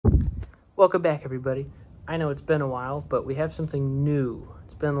Welcome back, everybody. I know it's been a while, but we have something new.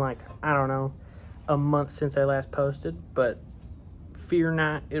 It's been like, I don't know, a month since I last posted, but fear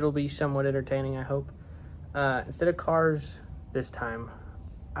not, it'll be somewhat entertaining, I hope. Instead of cars this time,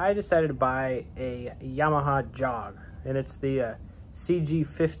 I decided to buy a Yamaha Jog, and it's the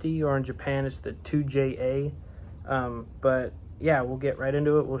CG50, or in Japan it's the 2JA. But yeah, we'll get right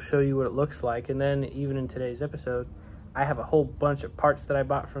into it. We'll show you what it looks like, and then even in today's episode, I have a whole bunch of parts that I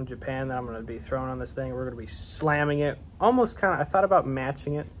bought from Japan that I'm going to be throwing on this thing. We're going to be slamming it. Almost kind of, I thought about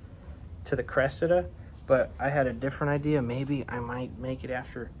matching it to the Cressida, but I had a different idea. Maybe I might make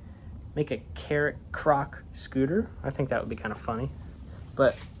a carrot croc scooter. I think that would be kind of funny.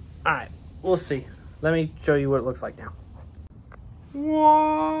 But, alright, we'll see. Let me show you what it looks like now.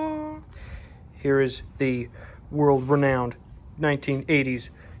 Here is the world-renowned 1980s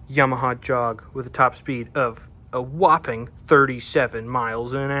Yamaha Jog with a top speed of a whopping 37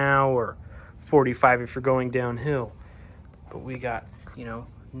 miles an hour, 45 if you're going downhill. But we got, you know,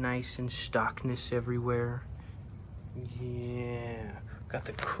 nice and stockness everywhere. Yeah, got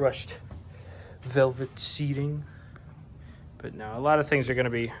the crushed velvet seating. But no, a lot of things are going to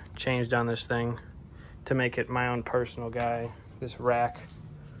be changed on this thing to make it my own personal guy. This rack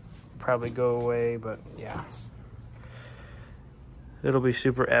probably go away, but yeah. It'll be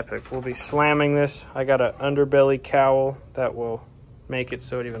super epic. We'll be slamming this. I got an underbelly cowl that will make it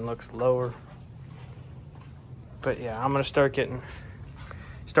so it even looks lower. But yeah, I'm gonna start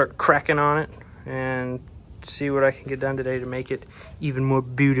cracking on it and see what I can get done today to make it even more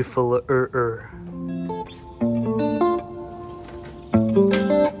beautiful.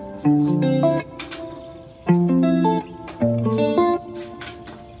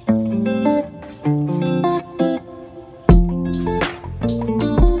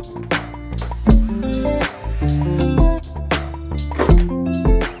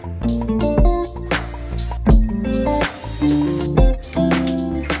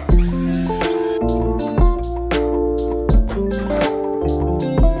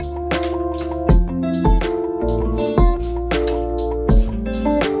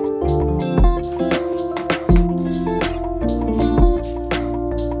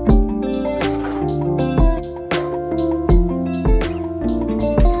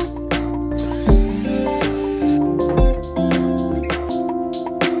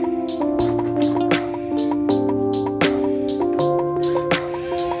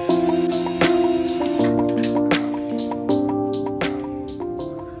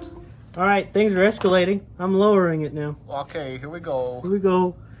 All right, things are escalating. I'm lowering it now. Okay, here we go. Here we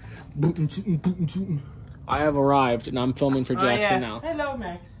go. I have arrived, and I'm filming for Jackson now. Hello,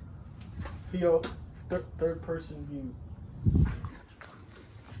 Max. Theo, third person view.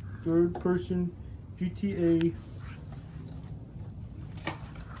 Third person GTA.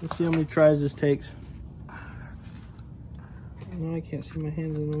 Let's see how many tries this takes. No, I can't see my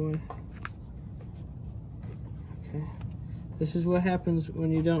hands in the way. Okay. This is what happens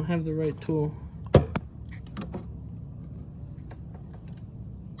when you don't have the right tool. I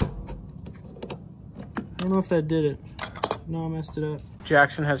don't know if that did it. No, I messed it up.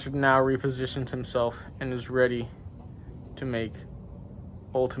 Jackson has now repositioned himself and is ready to make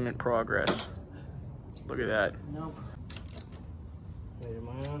ultimate progress. Look at that. Nope. Wait, am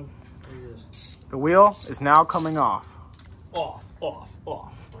I on? What is this? The wheel is now coming off. Off, off,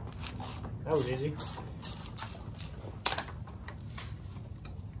 off. That was easy.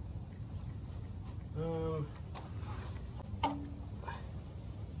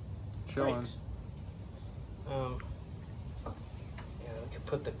 Chilling. Yeah, we could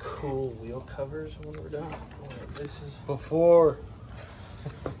put the cool wheel covers when we're done. Right, this is Before.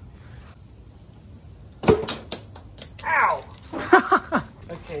 Ow!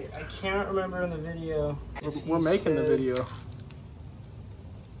 Okay, I can't remember in the video. We're making the video.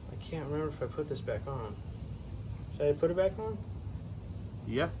 I can't remember if I put this back on. Should I put it back on?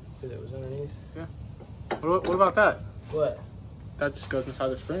 Yeah. Because it was underneath. Yeah. What about that? What? That just goes inside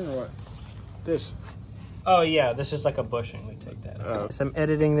the spring or what? This. Oh yeah, this is like a bushing. We take that out. Oh. So I'm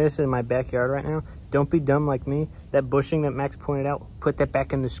editing this in my backyard right now. Don't be dumb like me. That bushing that Max pointed out, put that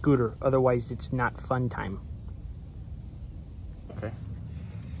back in the scooter. Otherwise, it's not fun time. Okay.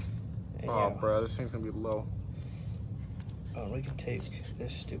 And Oh, yeah. bro, this thing's gonna be low. Oh, we can take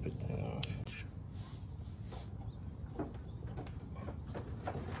this stupid thing off.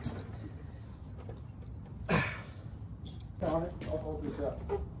 I'll hold this up.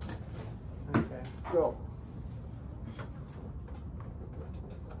 Okay. Go.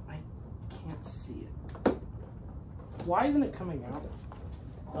 I can't see it. Why isn't it coming out?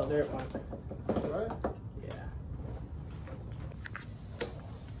 Oh, there it went. Right? Yeah.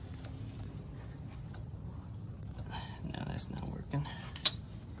 That's not working.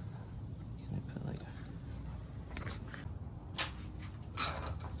 Can I put like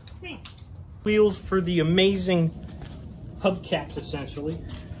wheels for the amazing hubcaps, essentially.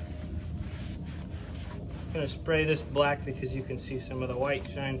 I'm gonna spray this black because you can see some of the white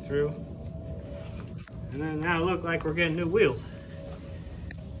shine through. And then now look like we're getting new wheels.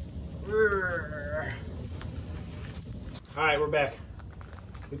 All right, we're back.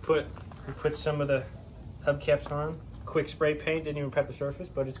 We put some of the hubcaps on. Quick spray paint, didn't even prep the surface,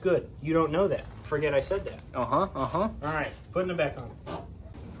 but it's good. You don't know that. Forget I said that. All right, putting it back on. All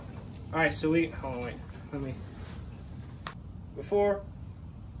right, so hold on, wait. Let me, before,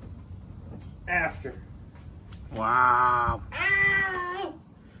 after. Wow.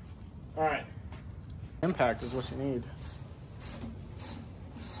 All right. Impact is what you need.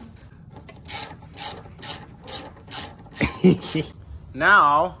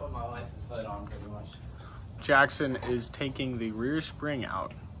 Now, put my license plate on pretty much. Jackson is taking the rear spring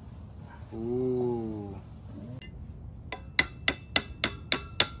out. Ooh.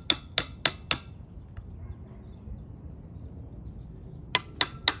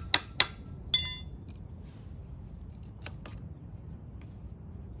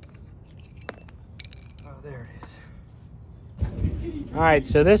 Oh, there it is. All right,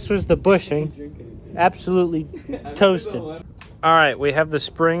 so this was the bushing. Absolutely toasted. All right, we have the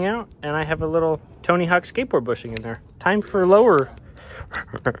spring out, and I have a little Tony Hawk skateboard bushing in there. Time for lower.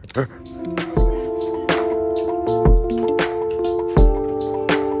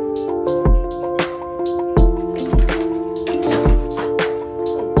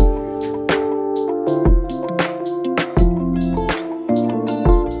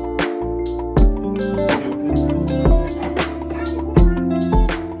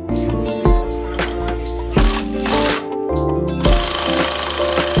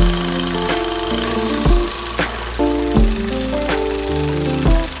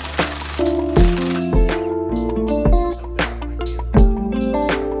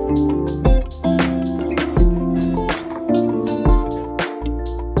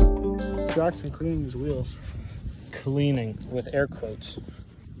 Jackson cleaning his wheels. Cleaning with air quotes.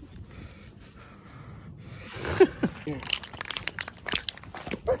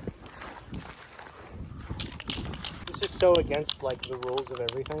 This is so against like the rules of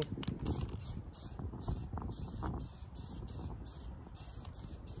everything.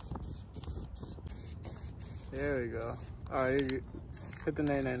 There we go. All right, hit the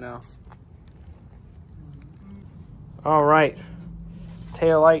nay-nay now. All right,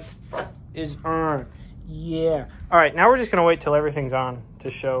 tail light is on. Yeah. All right, now we're just gonna wait till everything's on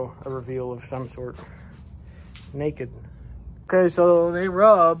to show a reveal of some sort. Naked. Okay, so they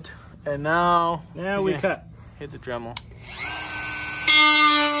rubbed, and now we cut. Hit the Dremel.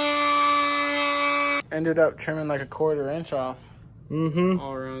 Ended up trimming like a 1/4 inch off.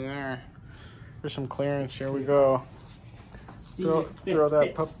 All around there. For some clearance, here we go. Throw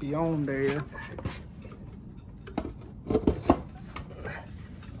that puppy on there.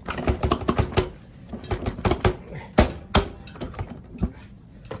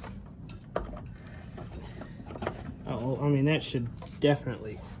 Oh, I mean, that should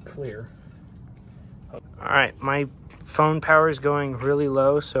definitely clear. All right, my phone power is going really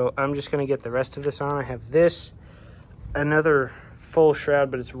low, so I'm just gonna get the rest of this on. I have this, another full shroud,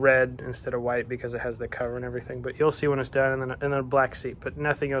 but it's red instead of white because it has the cover and everything. But you'll see when it's done, and then a black seat. But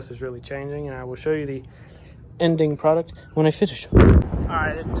nothing else is really changing, and I will show you the ending product when I finish. All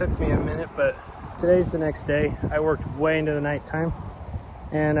right, it took me a minute, but today's the next day. I worked way into the nighttime,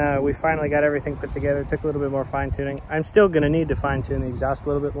 and we finally got everything put together. It took a little bit more fine tuning. I'm still gonna need to fine tune the exhaust a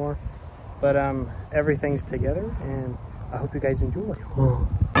little bit more, but everything's together, and I hope you guys enjoy.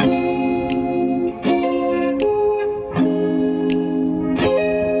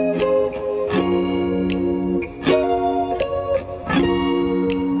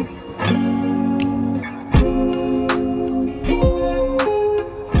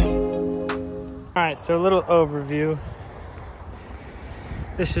 Alright, so a little overview.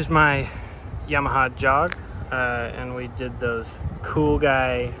 This is my Yamaha Jog, and we did those cool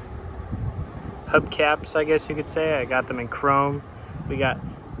guy hubcaps, I guess you could say. I got them in chrome. We got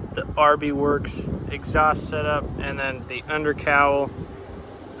the RB Works exhaust setup, and then the undercowl.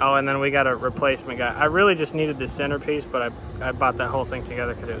 Oh, and then we got a replacement guy. I really just needed the centerpiece, but I bought that whole thing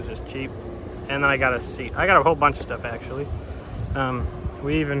together because it was just cheap. And then I got a seat. I got a whole bunch of stuff, actually.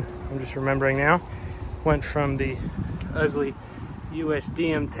 We even, I'm just remembering now, went from the ugly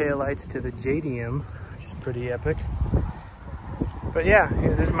USDM taillights to the JDM, which is pretty epic. But yeah,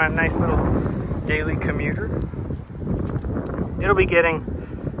 this is my nice little daily commuter. It'll be getting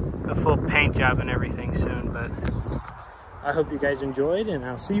a full paint job and everything soon, but I hope you guys enjoyed, and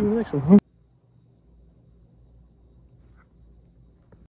I'll see you in the next one.